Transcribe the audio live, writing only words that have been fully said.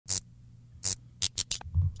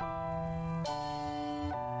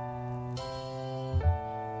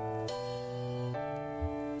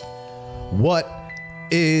What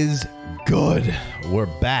is good? We're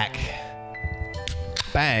back.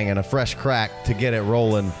 Bang, and a fresh crack to get it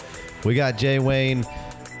rolling. We got Jay Wayne.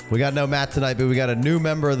 We got no Matt tonight, but we got a new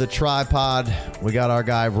member of the tripod. We got our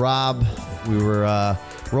guy, Rob. We were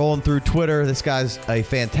rolling through Twitter. This guy's a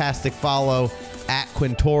fantastic follow, at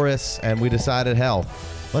Quintoris, and we decided, hell,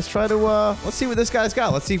 let's try to, let's see what this guy's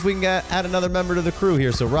got. Let's see if we can add another member to the crew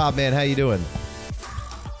here. So, Rob, man, how you doing?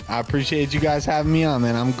 I appreciate you guys having me on,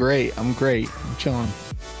 man. I'm great. I'm chilling.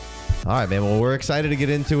 All right, man. Well, we're excited to get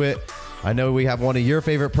into it. I know we have one of your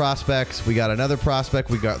favorite prospects. We got another prospect.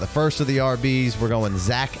 We got the first of the RBs. We're going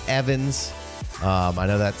Zach Evans. I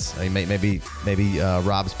know that's maybe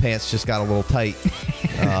Rob's pants just got a little tight.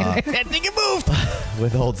 I think it moved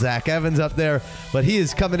with old Zach Evans up there, but he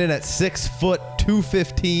is coming in at 6 foot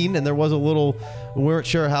 215, and there was a little. We weren't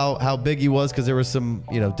sure how big he was because there was some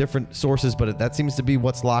different sources, but that seems to be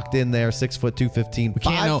what's locked in there. 6 foot 215. We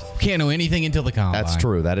can't know anything until the combine. That's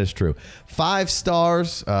true. That is true. 5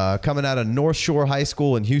 stars coming out of North Shore High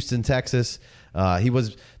School in Houston, Texas. He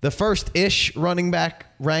was the first-ish running back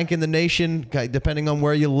rank in the nation, depending on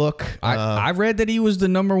where you look. I read that he was the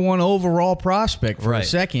 #1 overall prospect for a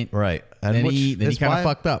second. Right. And then he kind of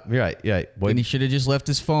fucked up. Right. And he should have just left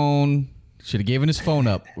his phone. Should have given his phone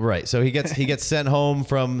up. Right. So he gets sent home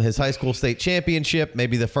from his high school state championship.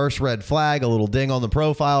 Maybe the first red flag, a little ding on the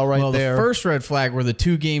profile there. The first red flag were the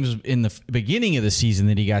 2 games in the beginning of the season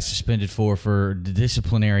that he got suspended for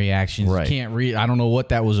disciplinary actions. Right. Can't read. I don't know what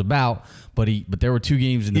that was about, but there were 2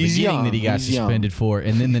 games in the beginning that he got suspended for,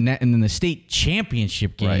 and then the state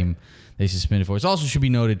championship game. They suspended for. It also should be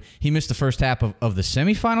noted he missed the first half of the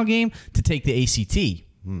semifinal game to take the ACT.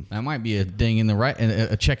 That might be a ding in the right,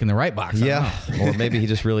 a check in the right box. Yeah, or maybe he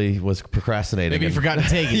just really was procrastinating. Maybe he forgot to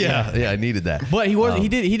take it. Yeah, I needed that. But he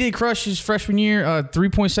did crush his freshman year.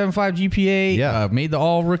 3.75 GPA. Yeah, made the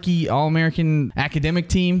All-American academic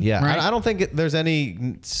team. Yeah, right? I don't think there's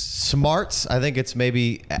any smarts. I think it's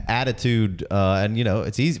maybe attitude, and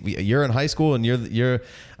it's easy. You're in high school and you're.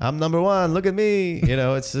 I'm #1. Look at me.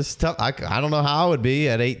 It's just tough. I don't know how I would be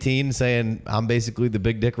at 18 saying I'm basically the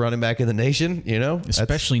big dick running back in the nation.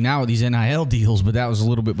 Especially now with these NIL deals, but that was a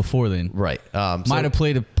little bit before then. Right. Might have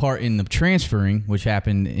played a part in the transferring, which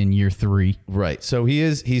happened in year 3. Right. So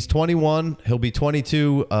he's 21. He'll be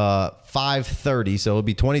 22. 530. So he'll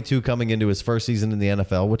be 22 coming into his first season in the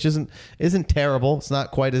NFL, which isn't terrible. It's not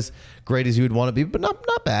quite as great as you would want to be, but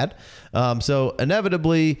not bad. So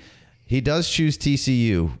inevitably, he does choose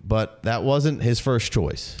TCU, but that wasn't his first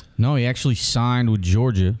choice. No, he actually signed with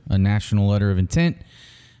Georgia, a national letter of intent.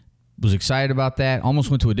 Was excited about that. Almost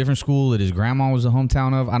went to a different school that his grandma was the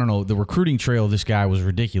hometown of. I don't know. The recruiting trail of this guy was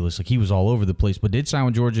ridiculous. Like, he was all over the place, but did sign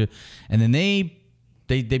with Georgia. And then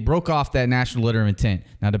they broke off that national letter of intent.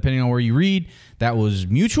 Now, depending on where you read, that was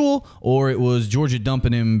mutual or it was Georgia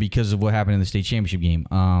dumping him because of what happened in the state championship game.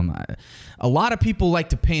 A lot of people like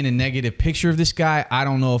to paint a negative picture of this guy. I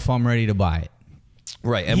don't know if I'm ready to buy it.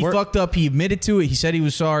 Right. And he fucked up. He admitted to it. He said he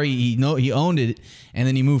was sorry. He owned it, and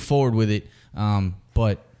then he moved forward with it.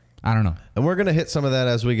 But I don't know. And we're going to hit some of that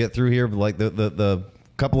as we get through here. Like the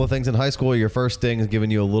couple of things in high school, your first thing is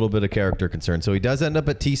giving you a little bit of character concern. So he does end up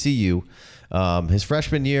at TCU. His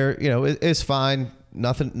freshman year, is fine.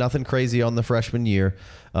 Nothing crazy on the freshman year.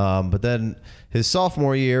 But then his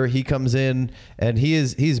sophomore year, he comes in and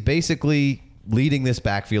he's basically leading this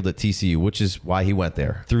backfield at TCU, which is why he went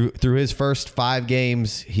there. Through his first 5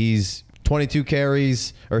 games, he's 22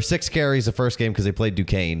 carries or 6 carries the first game because they played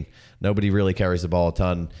Duquesne. Nobody really carries the ball a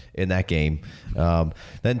ton in that game.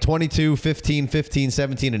 Then 22, 15, 15,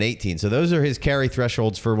 17, and 18. So those are his carry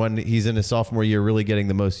thresholds for when he's in his sophomore year really getting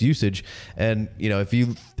the most usage. And, if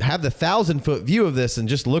you have the 1,000-foot view of this and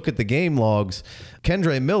just look at the game logs,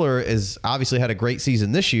 Kendre Miller is obviously had a great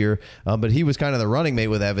season this year, but he was kind of the running mate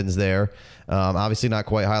with Evans there. Obviously not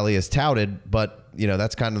quite highly as touted, but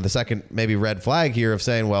that's kind of the second maybe red flag here of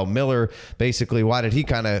saying, well, Miller basically, why did he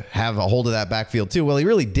kind of have a hold of that backfield too? Well, he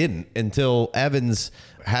really didn't until Evans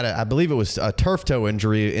had I believe it was a turf toe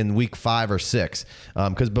injury in week 5 or 6.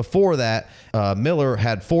 Because before that, Miller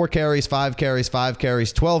had 4 carries, 5 carries, 5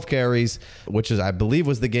 carries, 12 carries, which is, I believe,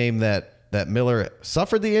 was the game that that Miller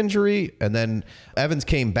suffered the injury, and then Evans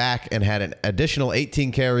came back and had an additional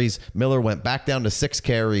 18 carries. Miller went back down to 6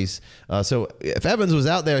 carries. So if Evans was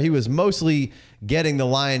out there, he was mostly getting the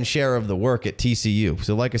lion's share of the work at TCU.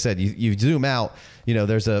 So like I said, you zoom out,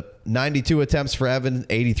 there's a 92 attempts for Evans,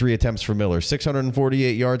 83 attempts for Miller,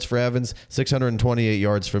 648 yards for Evans, 628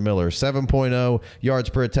 yards for Miller, 7.0 yards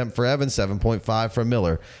per attempt for Evans, 7.5 for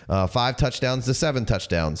Miller, 5 touchdowns to 7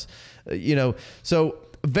 touchdowns. So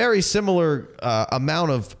very similar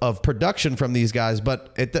amount of production from these guys,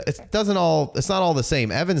 but it's not all the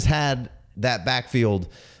same. Evans had that backfield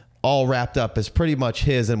all wrapped up as pretty much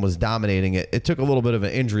his and was dominating it. It took a little bit of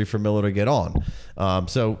an injury for Miller to get on.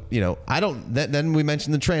 Then we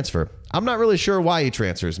mentioned the transfer. I'm not really sure why he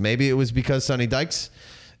transfers. Maybe it was because Sonny Dykes,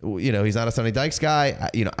 he's not a Sonny Dykes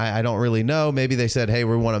guy. I don't really know. Maybe they said, hey,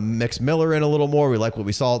 we want to mix Miller in a little more. We like what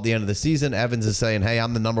we saw at the end of the season. Evans is saying, hey,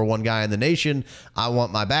 I'm the #1 guy in the nation. I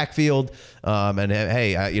want my backfield. And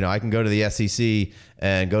hey, I can go to the SEC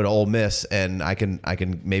and go to Ole Miss, and I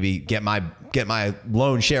can maybe get my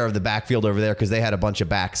lone share of the backfield over there, because they had a bunch of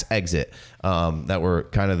backs exit that were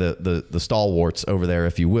kind of the stalwarts over there,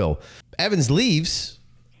 if you will. Evans leaves.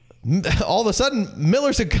 All of a sudden,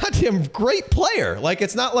 Miller's a goddamn great player. Like,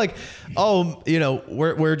 it's not like,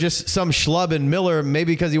 we're just some schlub in Miller,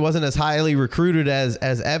 maybe because he wasn't as highly recruited as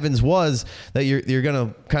Evans was, that you're going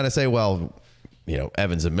to kind of say, well,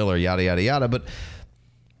 Evans and Miller, yada, yada, yada. But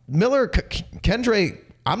Miller, Kendre,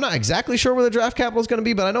 I'm not exactly sure where the draft capital is going to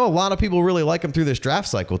be, but I know a lot of people really like him through this draft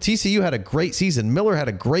cycle. TCU had a great season. Miller had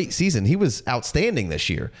a great season. He was outstanding this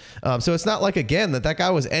year. So it's not like, again, that guy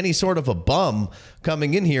was any sort of a bum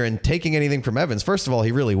coming in here and taking anything from Evans. First of all,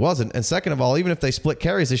 he really wasn't. And second of all, even if they split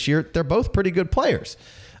carries this year, they're both pretty good players.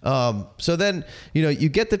 So then, you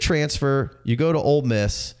get the transfer, you go to Ole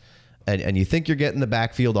Miss, and you think you're getting the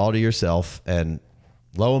backfield all to yourself. And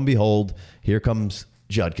lo and behold, here comes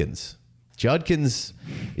Judkins. Judkins,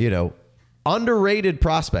 underrated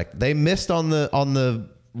prospect. They missed on the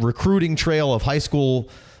recruiting trail of high school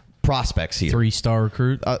prospects here. 3-star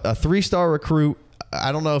recruit. A 3-star recruit.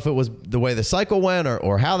 I don't know if it was the way the cycle went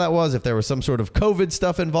or how that was, if there was some sort of COVID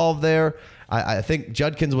stuff involved there. I think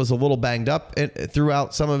Judkins was a little banged up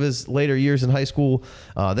throughout some of his later years in high school.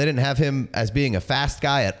 They didn't have him as being a fast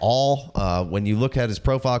guy at all when you look at his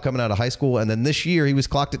profile coming out of high school. And then this year he was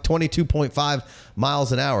clocked at 22.5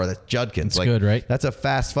 miles an hour. That's Judkins. That's good, right? That's a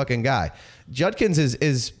fast fucking guy. Judkins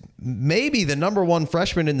is maybe the #1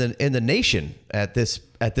 freshman in the nation at this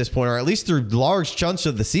point, or at least through large chunks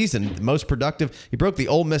of the season, most productive. He broke the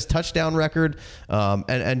Ole Miss touchdown record,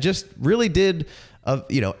 and just really did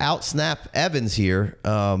out-snap Evans here.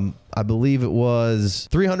 I believe it was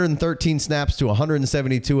 313 snaps to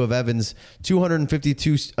 172 of Evans,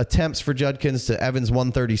 252 attempts for Judkins to Evans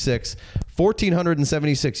 136,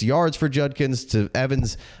 1,476 yards for Judkins to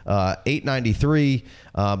Evans 893.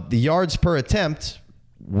 The yards per attempt,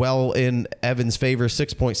 well in Evans' favor,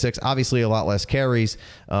 6.6, obviously a lot less carries,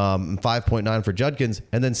 5.9 for Judkins,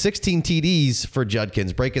 and then 16 TDs for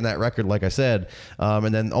Judkins, breaking that record, like I said,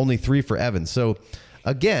 and then only 3 for Evans. So,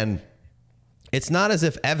 again, it's not as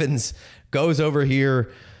if Evans goes over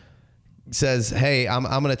here, says, hey, I'm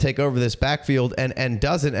going to take over this backfield, and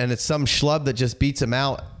doesn't, and it's some schlub that just beats him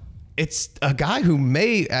out. It's a guy who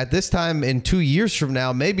may, at this time in 2 years from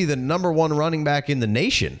now, may be the #1 running back in the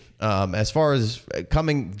nation as far as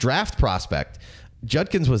coming draft prospect.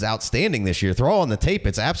 Judkins was outstanding this year. Throw on the tape.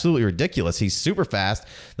 It's absolutely ridiculous. He's super fast.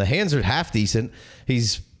 The hands are half decent.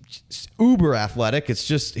 He's uber athletic. It's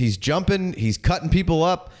just, he's jumping. He's cutting people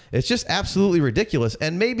up. It's just absolutely ridiculous.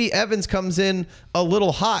 And maybe Evans comes in a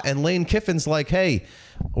little hot and Lane Kiffin's like, hey,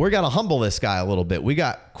 we got to humble this guy a little bit. We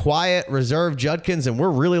got quiet, reserved Judkins, and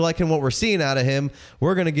we're really liking what we're seeing out of him.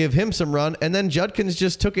 We're going to give him some run. And then Judkins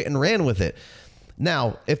just took it and ran with it.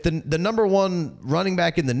 Now, if the #1 running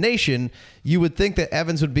back in the nation, you would think that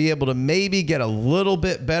Evans would be able to maybe get a little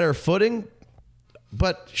bit better footing.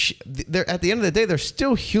 But at the end of the day, they're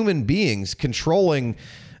still human beings controlling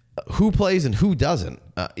who plays and who doesn't.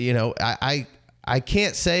 I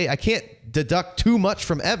can't deduct too much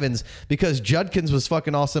from Evans because Judkins was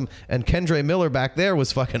fucking awesome and Kendre Miller back there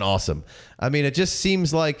was fucking awesome. I mean, it just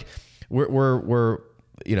seems like we're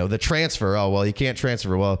the transfer. Oh, well, you can't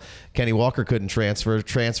transfer. Well, Kenny Walker couldn't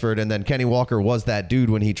transferred, and then Kenny Walker was that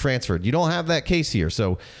dude when he transferred. You don't have that case here.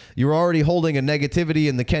 So you're already holding a negativity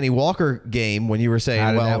in the Kenny Walker game when you were saying,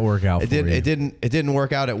 how did that work out for you? It didn't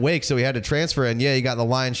work out at Wake, so he had to transfer, and yeah, you got the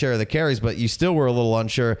lion's share of the carries, but you still were a little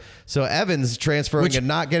unsure. So Evans transferring and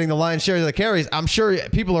not getting the lion's share of the carries, I'm sure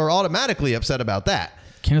people are automatically upset about that.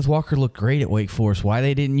 Kenneth Walker looked great at Wake Forest. Why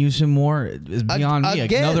they didn't use him more is beyond me.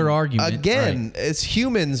 Another argument. Again, it's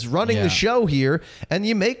humans running the show here, and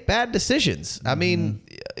you make bad decisions. I mean,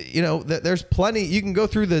 you know, there's plenty. You can go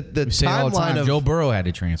through the timeline of Joe Burrow had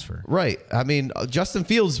to transfer. Right. I mean, Justin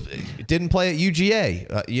Fields didn't play at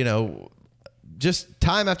UGA. You know, just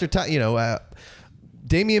time after time. You know.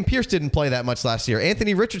 Damian Pierce didn't play that much last year.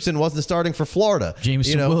 Anthony Richardson wasn't starting for Florida.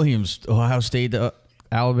 Jameson Williams, Ohio State,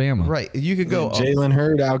 Alabama. Right. You could go. Jalen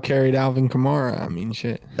Hurd outcarried Alvin Kamara. I mean,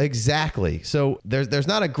 shit. Exactly. So there's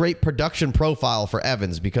not a great production profile for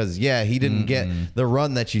Evans because, he didn't get the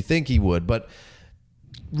run that you think he would. But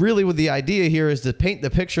really what the idea here is to paint the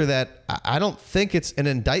picture that I don't think it's an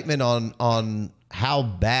indictment on how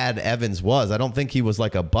bad Evans was. I don't think he was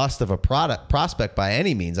like a bust of a prospect by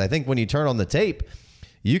any means. I think when you turn on the tape,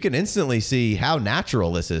 you can instantly see how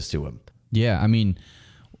natural this is to him. Yeah, I mean,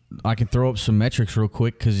 I can throw up some metrics real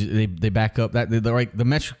quick because they back up that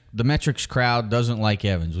the metrics crowd doesn't like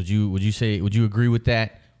Evans. Would you agree with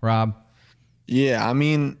that, Rob? Yeah, I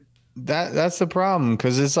mean that's the problem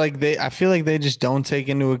because it's like I feel like they just don't take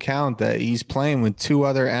into account that he's playing with two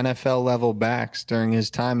other NFL level backs during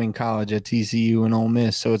his time in college at TCU and Ole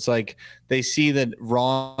Miss. So it's like they see the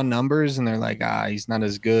raw numbers and they're like, he's not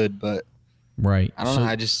as good, but. Right. I don't know.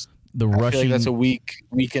 I feel like that's a weak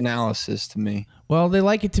analysis to me. Well, they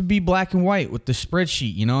like it to be black and white with the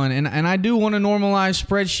spreadsheet, you know, and I do want to normalize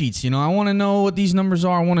spreadsheets. You know, I want to know what these numbers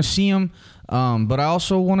are. I want to see them, but I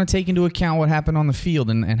also want to take into account what happened on the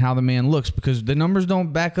field and how the man looks because the numbers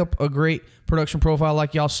don't back up a great production profile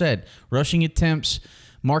like y'all said. Rushing attempts,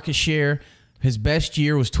 market share. His best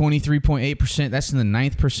year was 23.8%. That's in the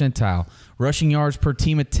 9th percentile. Rushing yards per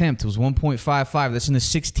team attempt was 1.55. That's in the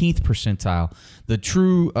 16th percentile. The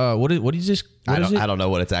true what is this? I don't know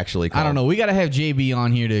what it's actually called. I don't know. We got to have JB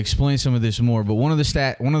on here to explain some of this more. But one of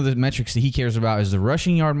the metrics that he cares about is the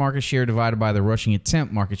rushing yard market share divided by the rushing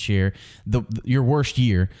attempt market share. Your worst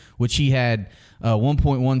year, which he had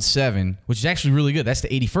 1.17, which is actually really good. That's the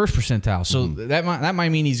 81st percentile. So that might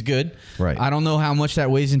mean he's good. Right. I don't know how much that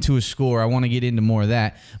weighs into his score. I want to get into more of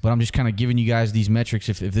that, but I'm just kind of giving you guys these metrics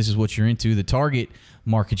if this is what you're into. The target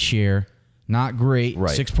market share, not great.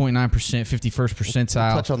 Right. 6.9%, 51st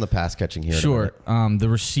percentile. We'll touch on the pass catching here. Sure. The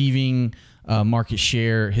receiving market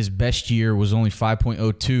share, his best year was only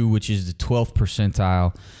 5.02, which is the 12th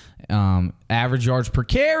percentile. Average yards per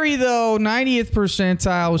carry though 90th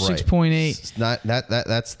percentile was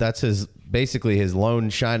 6.8. That's his basically his lone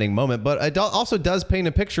shining moment, but it also does paint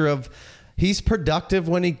a picture of he's productive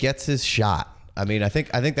when he gets his shot. I mean, I think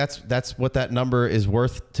that's what that number is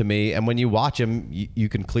worth to me. And when you watch him, you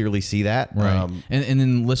can clearly see that. Right. And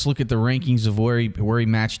then let's look at the rankings of where he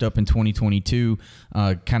matched up in 2022.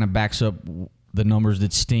 Kind of backs up the numbers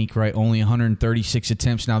that stink. Right. Only 136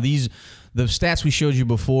 attempts. Now the stats we showed you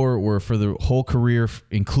before were for the whole career,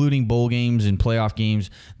 including bowl games and playoff games.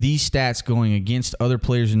 These stats going against other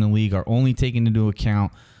players in the league are only taken into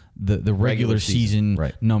account the regular season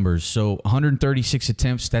numbers. So 136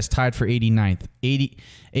 attempts, that's tied for 89th.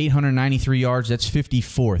 893 yards, that's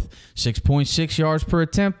 54th. 6.6 yards per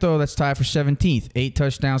attempt, though, that's tied for 17th. 8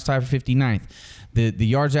 touchdowns, tied for 59th. The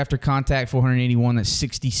yards after contact, 481, that's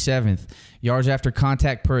 67th. Yards after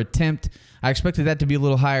contact per attempt, I expected that to be a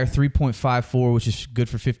little higher, 3.54, which is good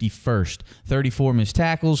for 51st. 34 missed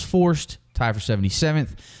tackles, forced, tied for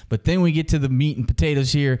 77th. But then we get to the meat and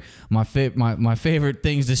potatoes here. My favorite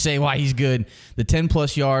things to say why he's good. The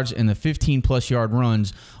 10-plus yards and the 15-plus yard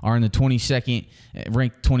runs are in the 22nd,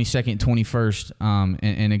 ranked 22nd, 21st,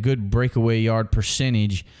 and a good breakaway yard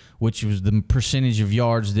percentage, which was the percentage of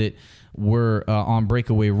yards that were on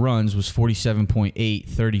breakaway runs, was 47.8,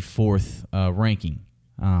 34th ranking.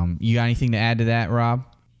 You got anything to add to that, Rob?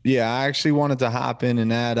 Yeah, I actually wanted to hop in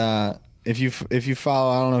and add if you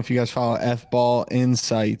follow, I don't know if you guys follow F-Ball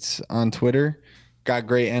Insights on Twitter, got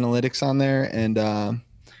great analytics on there. And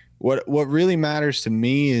what really matters to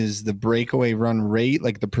me is the breakaway run rate,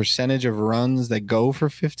 like the percentage of runs that go for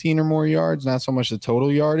 15 or more yards, not so much the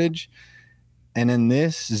total yardage. And in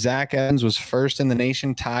this, Zach Evans was first in the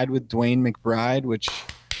nation, tied with Dwayne McBride, which,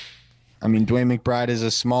 I mean, Dwayne McBride is a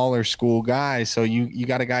smaller school guy, so you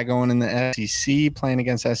got a guy going in the SEC playing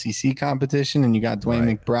against SEC competition, and you got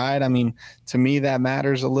Dwayne McBride. I mean, to me, that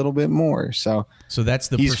matters a little bit more. So that's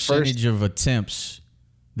the percentage of attempts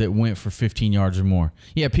that went for 15 yards or more.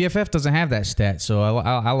 Yeah, PFF doesn't have that stat, so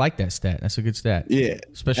I like that stat. That's a good stat. Yeah,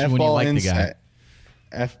 especially when you like the guy.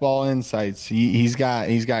 F-Ball Insights. He's got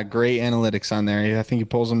great analytics on there. I think he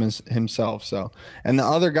pulls them himself. So, and the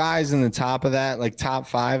other guys in the top of that, like top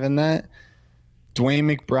 5 in that,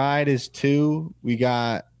 Dwayne McBride is 2. We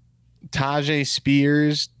got Tajay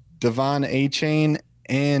Spears, Devon Achane,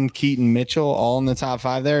 and Keaton Mitchell all in the top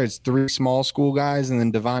 5 there. It's 3 small school guys, and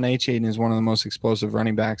then Devon Achane is one of the most explosive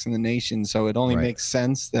running backs in the nation. So it only makes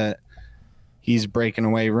sense that he's breaking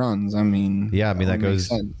away runs. I mean,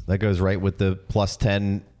 that goes right with the plus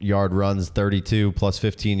 10 yard runs, 32 plus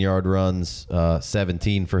 15 yard runs,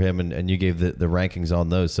 17 for him, and you gave the rankings on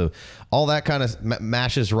those. So all that kind of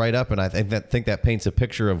mashes right up, and I think that paints a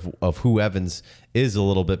picture of who Evans is a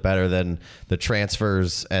little bit better than the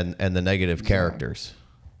transfers and the negative characters.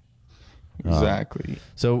 Exactly.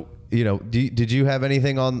 So, did you have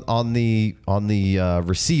anything on the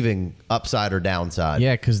receiving upside or downside?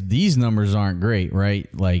 Yeah, because these numbers aren't great, right?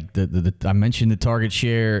 Like I mentioned the target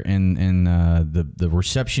share and the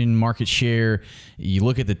reception market share. You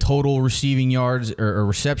look at the total receiving yards or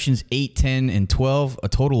receptions, 8, 10, and 12, a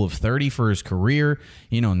total of 30 for his career.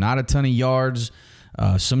 Not a ton of yards.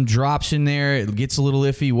 Some drops in there. It gets a little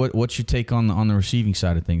iffy. What's your take on the receiving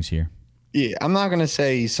side of things here? Yeah, I'm not going to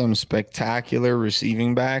say he's some spectacular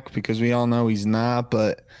receiving back because we all know he's not.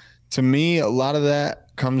 But to me, a lot of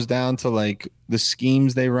that comes down to like the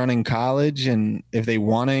schemes they run in college, and if they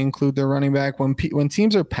want to include their running back. When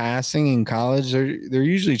teams are passing in college, they're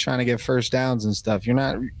usually trying to get first downs and stuff. You're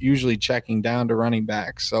not usually checking down to running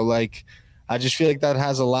backs. So like, I just feel like that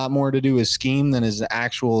has a lot more to do with scheme than his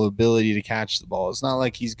actual ability to catch the ball. It's not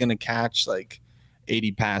like he's going to catch like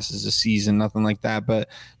 80 passes a season, nothing like that. But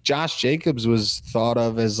Josh Jacobs was thought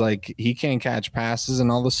of as like he can't catch passes, and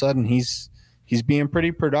all of a sudden he's being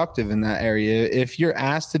pretty productive in that area. If you're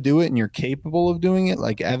asked to do it and you're capable of doing it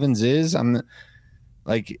like Evans is,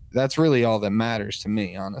 that's really all that matters to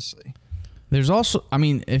me, honestly. There's also,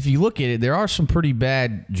 if you look at it, there are some pretty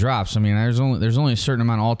bad drops. There's only a certain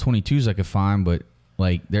amount of all 22s I could find, but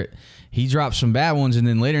like he drops some bad ones, and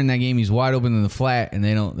then later in that game he's wide open in the flat, and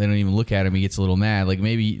they don't even look at him. He gets a little mad. Like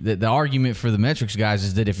maybe the argument for the metrics guys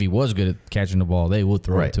is that if he was good at catching the ball, they would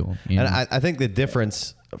throw it to him. And I think the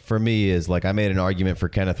difference for me is like I made an argument for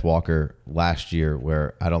Kenneth Walker last year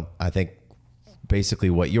where I think basically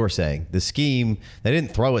what you're saying, the scheme, they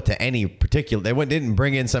didn't throw it to any particular, didn't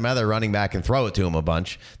bring in some other running back and throw it to him a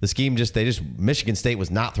bunch. The scheme Michigan State was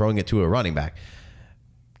not throwing it to a running back.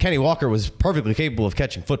 Kenny Walker was perfectly capable of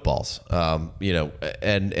catching footballs,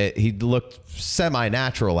 and he looked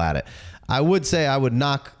semi-natural at it. I would say I would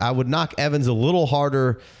knock Evans a little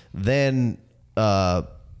harder than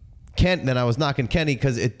Kent than I was knocking Kenny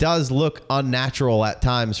because it does look unnatural at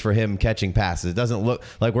times for him catching passes. It doesn't look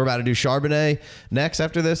like we're about to do Charbonnet next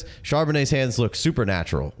after this. Charbonnet's hands look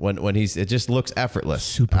supernatural when it just looks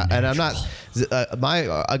effortless. And I'm not my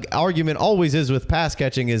argument always is with pass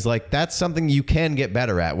catching is like that's something you can get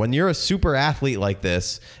better at. When you're a super athlete like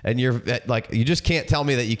this and you're like you just can't tell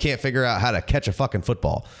me that you can't figure out how to catch a fucking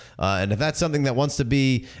football. And if that's something that wants to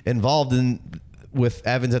be involved in with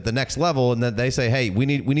Evans at the next level, and then they say, hey, we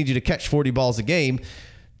need you to catch 40 balls a game,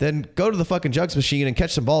 then go to the fucking jugs machine and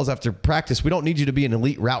catch some balls after practice. We don't need you to be an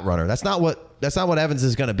elite route runner. That's not what Evans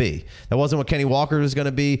is going to be. That wasn't what Kenny Walker is going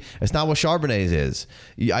to be. It's not what Charbonnet is.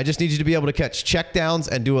 I just need you to be able to catch check downs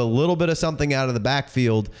and do a little bit of something out of the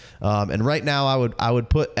backfield. And right now I would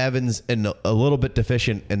put Evans in a little bit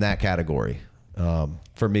deficient in that category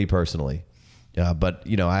for me personally. But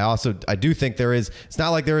I do think it's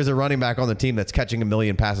not like there is a running back on the team that's catching 1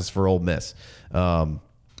 million passes for Ole Miss.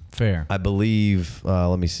 Fair. I believe,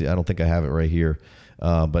 let me see. I don't think I have it right here.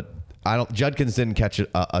 But Judkins didn't catch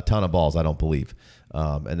a ton of balls, I don't believe.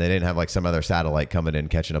 And they didn't have like some other satellite coming in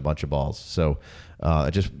catching a bunch of balls. So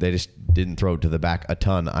they just didn't throw it to the back a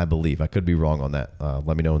ton, I believe. I could be wrong on that.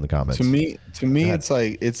 Let me know in the comments. To me,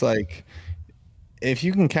 it's like if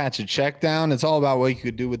you can catch a check down, it's all about what you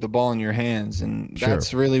could do with the ball in your hands. And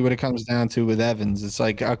that's really what it comes down to with Evans. It's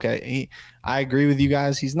like, okay, I agree with you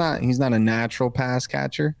guys. He's not a natural pass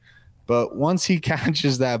catcher, but once he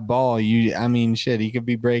catches that ball, he could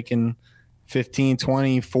be breaking 15,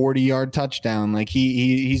 20, 40-yard touchdown. Like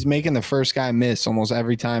he's making the first guy miss almost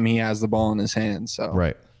every time he has the ball in his hands. So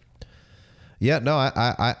right. Yeah, no,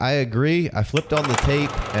 I agree. I flipped on the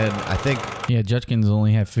tape, and I think Judkins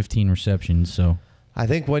only had 15 receptions, so I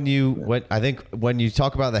think when you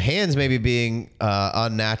talk about the hands maybe being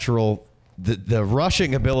unnatural, the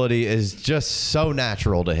rushing ability is just so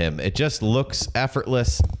natural to him. It just looks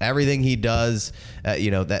effortless. Everything he does,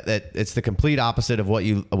 that it's the complete opposite of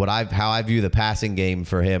how I view the passing game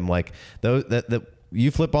for him. Like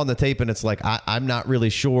you flip on the tape, and it's like I'm not really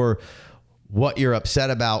sure what you're upset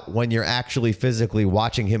about when you're actually physically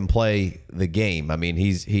watching him play the game. I mean,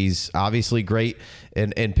 he's obviously great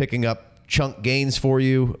in picking up chunk gains for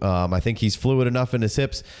you. I think he's fluid enough in his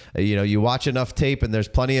hips. You watch enough tape, and there's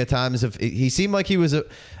plenty of times he seemed like he was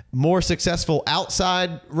more successful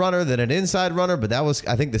outside runner than an inside runner, but that was,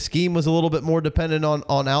 I think the scheme was a little bit more dependent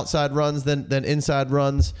on outside runs than inside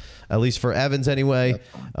runs, at least for Evans anyway.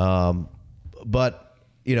 But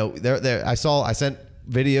you know, I sent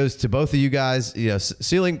videos to both of you guys, you know,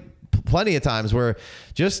 ceiling plenty of times where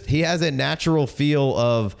just he has a natural feel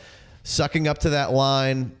of sucking up to that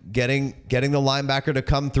line, getting the linebacker to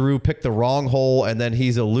come through, pick the wrong hole, and then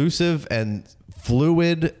he's elusive and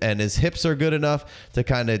fluid, and his hips are good enough to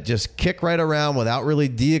kind of just kick right around without really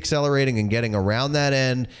deaccelerating and getting around that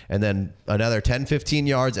end, and then another 10-15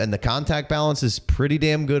 yards, and the contact balance is pretty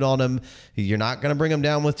damn good on him. You're not going to bring him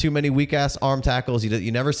down with too many weak-ass arm tackles.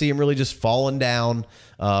 You never see him really just falling down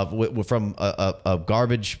from a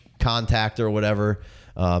garbage contact or whatever.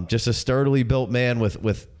 Just a sturdily built man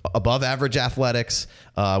with above average athletics,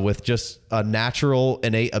 with just a natural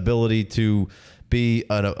innate ability to be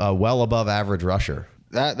a well above average rusher.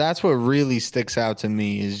 That's what really sticks out to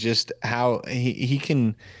me is just how he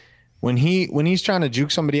can, when he's trying to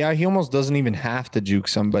juke somebody out, he almost doesn't even have to juke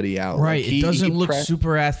somebody out. Right. Like it doesn't look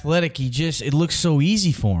super athletic. It looks so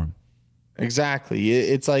easy for him. Exactly.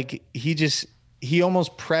 It's like he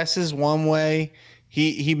almost presses one way.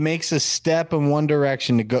 He makes a step in one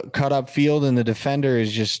direction to cut up field, and the defender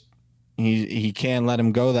is just he can't let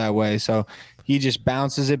him go that way. So he just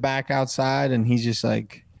bounces it back outside, and he's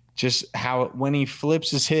just how when he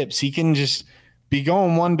flips his hips, he can just be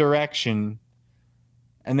going one direction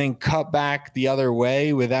and then cut back the other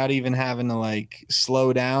way without even having to like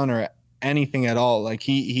slow down or anything at all. Like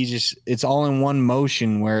he just, it's all in one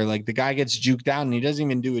motion where like the guy gets juked out and he doesn't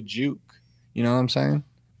even do a juke. You know what I'm saying?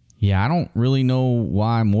 Yeah, I don't really know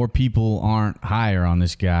why more people aren't higher on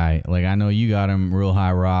this guy. Like, I know you got him real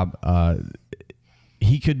high, Rob.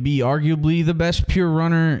 He could be arguably the best pure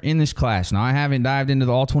runner in this class. Now, I haven't dived into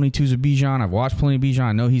the all 22s of Bijan. I've watched plenty of Bijan.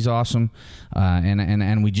 I know he's awesome.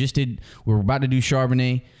 And we're about to do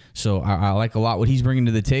Charbonnet. So I like a lot what he's bringing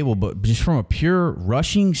to the table. But just from a pure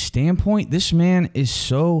rushing standpoint, this man is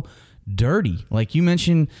so dirty. Like you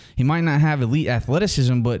mentioned, he might not have elite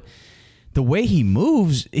athleticism, but the way he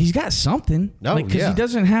moves, he's got something. No, because he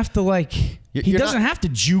doesn't have to he doesn't have to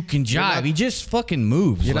juke and jive. He just fucking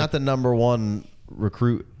moves. You're not the number one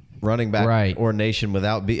recruit running back or nation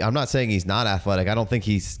without I'm not saying he's not athletic. I don't think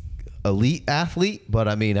he's elite athlete, but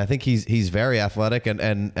I mean, I think he's very athletic, and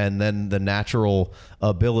then the natural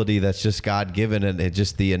ability that's just God given, and it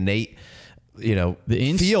just the innate, you know,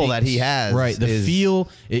 the feel that he has. Right.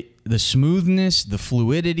 The smoothness, the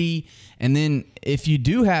fluidity. And then if you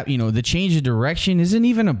do have, you know, the change of direction isn't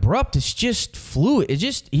even abrupt. It's just fluid.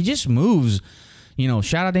 He just moves. You know,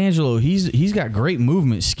 shout out to Angelo. He's got great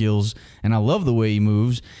movement skills, and I love the way he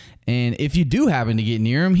moves. And if you do happen to get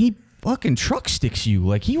near him, he fucking truck sticks you.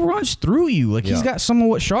 Like, he runs through you. Like, he's got some of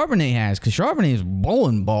what Charbonnet has, because Charbonnet is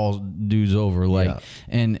bowling balls dudes over. Like,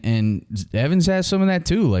 and Evans has some of that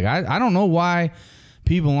too. Like, I don't know why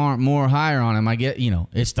people aren't more higher on him. I get, you know,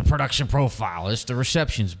 it's the production profile, it's the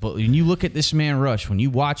receptions. But when you look at this man rush, when you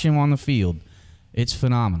watch him on the field, it's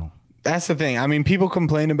phenomenal. That's the thing. I mean, people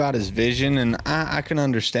complain about his vision, and I can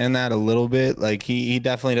understand that a little bit. Like, he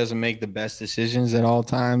definitely doesn't make the best decisions at all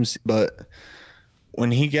times. But when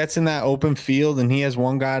he gets in that open field and he has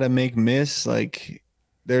one guy to make miss, like,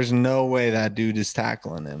 there's no way that dude is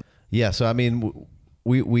tackling him. Yeah, so, I mean,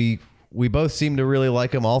 we both seem to really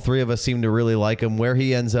like him. All three of us seem to really like him. Where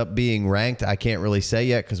he ends up being ranked, I can't really say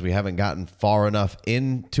yet because we haven't gotten far enough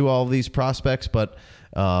into all of these prospects. But,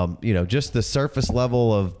 you know, just the surface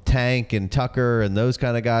level of Tank and Tucker and those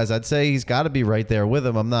kind of guys, I'd say he's got to be right there with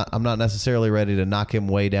him. I'm not necessarily ready to knock him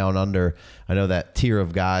way down under. I know that tier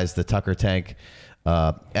of guys, the Tucker, Tank,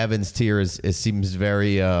 Evans tier seems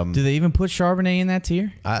very. Do they even put Charbonnet in that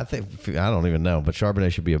tier? I don't even know, but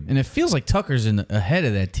Charbonnet should be and it feels like Tucker's ahead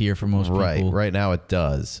of that tier for most people. Right now it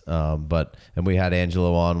does. And we had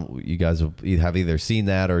Angelo on. You guys have either seen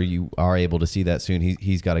that or you are able to see that soon.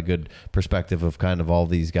 He's got a good perspective of kind of all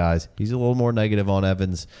these guys. He's a little more negative on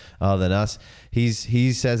Evans than us.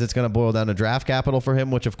 He says it's going to boil down to draft capital for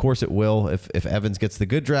him, which of course it will. If Evans gets the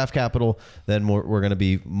good draft capital, then we're going to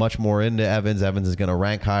be much more into Evans. Evans is going to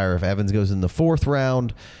rank higher. If Evans goes in the 4th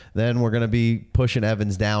round, then we're going to be pushing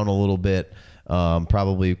Evans down a little bit,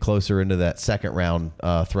 probably closer into that 2nd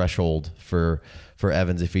round threshold for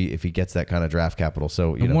Evans if he gets that kind of draft capital.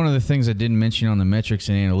 So one of the things I didn't mention on the metrics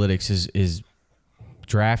and analytics is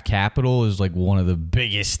draft capital is like one of the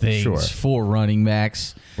biggest things for running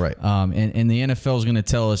backs. Right. And the NFL is going to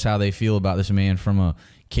tell us how they feel about this man from a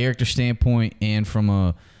character standpoint and from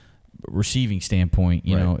a receiving standpoint,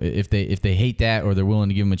 you know, if they hate that or they're willing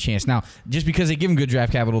to give him a chance. Now, just because they give him good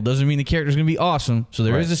draft capital doesn't mean the character's going to be awesome. So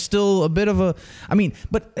there is still a bit of a, I mean,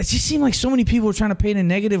 but it just seemed like so many people were trying to paint a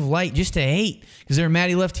negative light just to hate because they're mad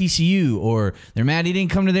he left TCU or they're mad he didn't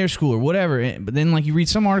come to their school or whatever. But then like you read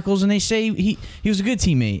some articles and they say he was a good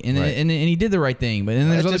teammate and he did the right thing. But then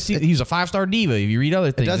there's other he was a 5-star diva. If you read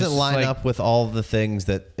other things, it doesn't line up with all the things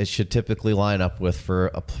that it should typically line up with for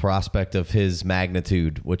a prospect of his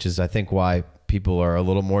magnitude, which is I think why people are a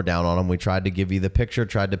little more down on him. We tried to give you the picture,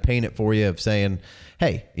 tried to paint it for you of saying,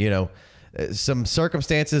 hey, you know, some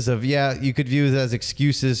circumstances of, you could view it as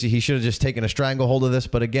excuses. He should have just taken a stranglehold of this.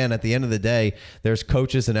 But again, at the end of the day, there's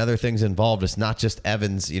coaches and other things involved. It's not just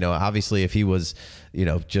Evans. You know, obviously if he was, you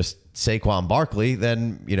know, just Saquon Barkley,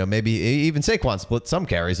 then, you know, maybe even Saquon split some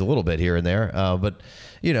carries a little bit here and there. But,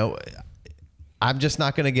 you know, I'm just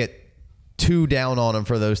not going to get too down on him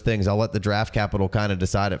for those things. I'll let the draft capital kind of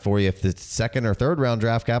decide it for you. If it's second or third round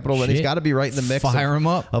draft capital, then he's got to be right in the mix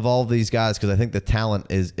of all of these guys, because I think the talent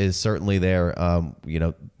is certainly there. You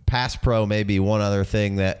know, pass pro may be one other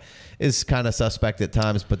thing that is kind of suspect at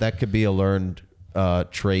times, but that could be a learned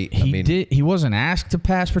trait. He wasn't asked to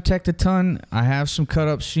pass protect a ton. I have some cut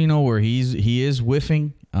ups, you know, where he is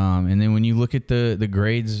whiffing. And then when you look at the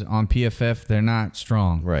grades on PFF, they're not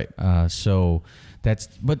strong. Right. So that's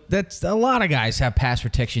a lot of guys have pass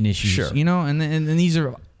protection issues, you know, and these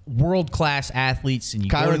are world-class athletes. And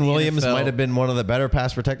Kyron Williams might have been one of the better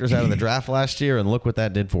pass protectors out of the draft last year, and look what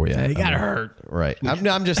that did for you. He got hurt. Right.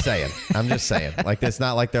 I'm just saying. Like, it's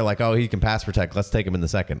not like they're like, oh, he can pass protect, let's take him in the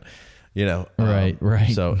second. You know, right.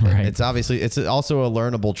 So it's also a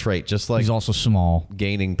learnable trait, just like he's also small.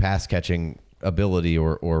 Gaining pass catching ability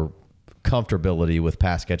or comfortability with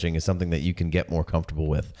pass catching is something that you can get more comfortable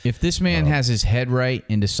with. If this man has his head right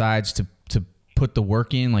and decides to put the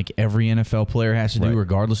work in, like every NFL player has to do,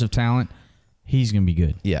 regardless of talent, he's going to be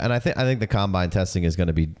good. Yeah, and I think the combine testing is going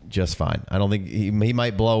to be just fine. I don't think he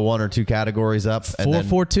might blow one or two categories up.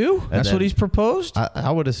 4.42? That's what he's proposed?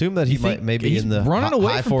 I would assume that he might maybe in the running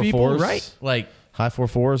away high from 4.4s, people, right? Like high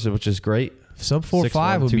 4.4s, which is great. Sub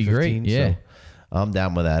 4.5 would be great. Yeah. So I'm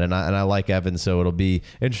down with that, and I like Evans, so it'll be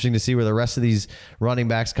interesting to see where the rest of these running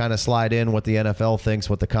backs kind of slide in, what the NFL thinks,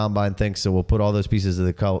 what the combine thinks. So we'll put all those pieces of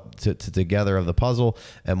together of the puzzle,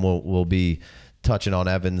 and we'll be touching on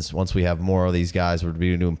Evans once we have more of these guys. We're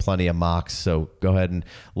doing plenty of mocks, so go ahead and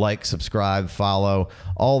like, subscribe, follow,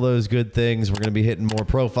 all those good things. We're going to be hitting more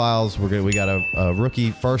profiles. We got a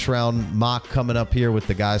rookie first round mock coming up here with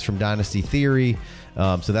the guys from Dynasty Theory,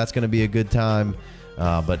 so that's going to be a good time.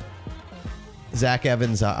 But Zach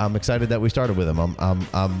Evans, I'm excited that we started with him.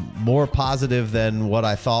 I'm more positive than what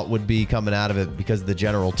I thought would be coming out of it because of the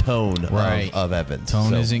general tone of Evans.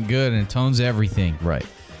 Tone isn't good, and tone's everything. Right.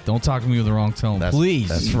 Don't talk to me with the wrong tone, please.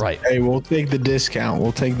 That's right. Hey, we'll take the discount.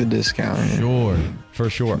 Sure. For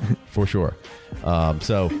sure.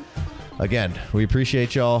 So, again, we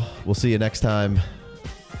appreciate y'all. We'll see you next time.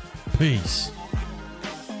 Peace.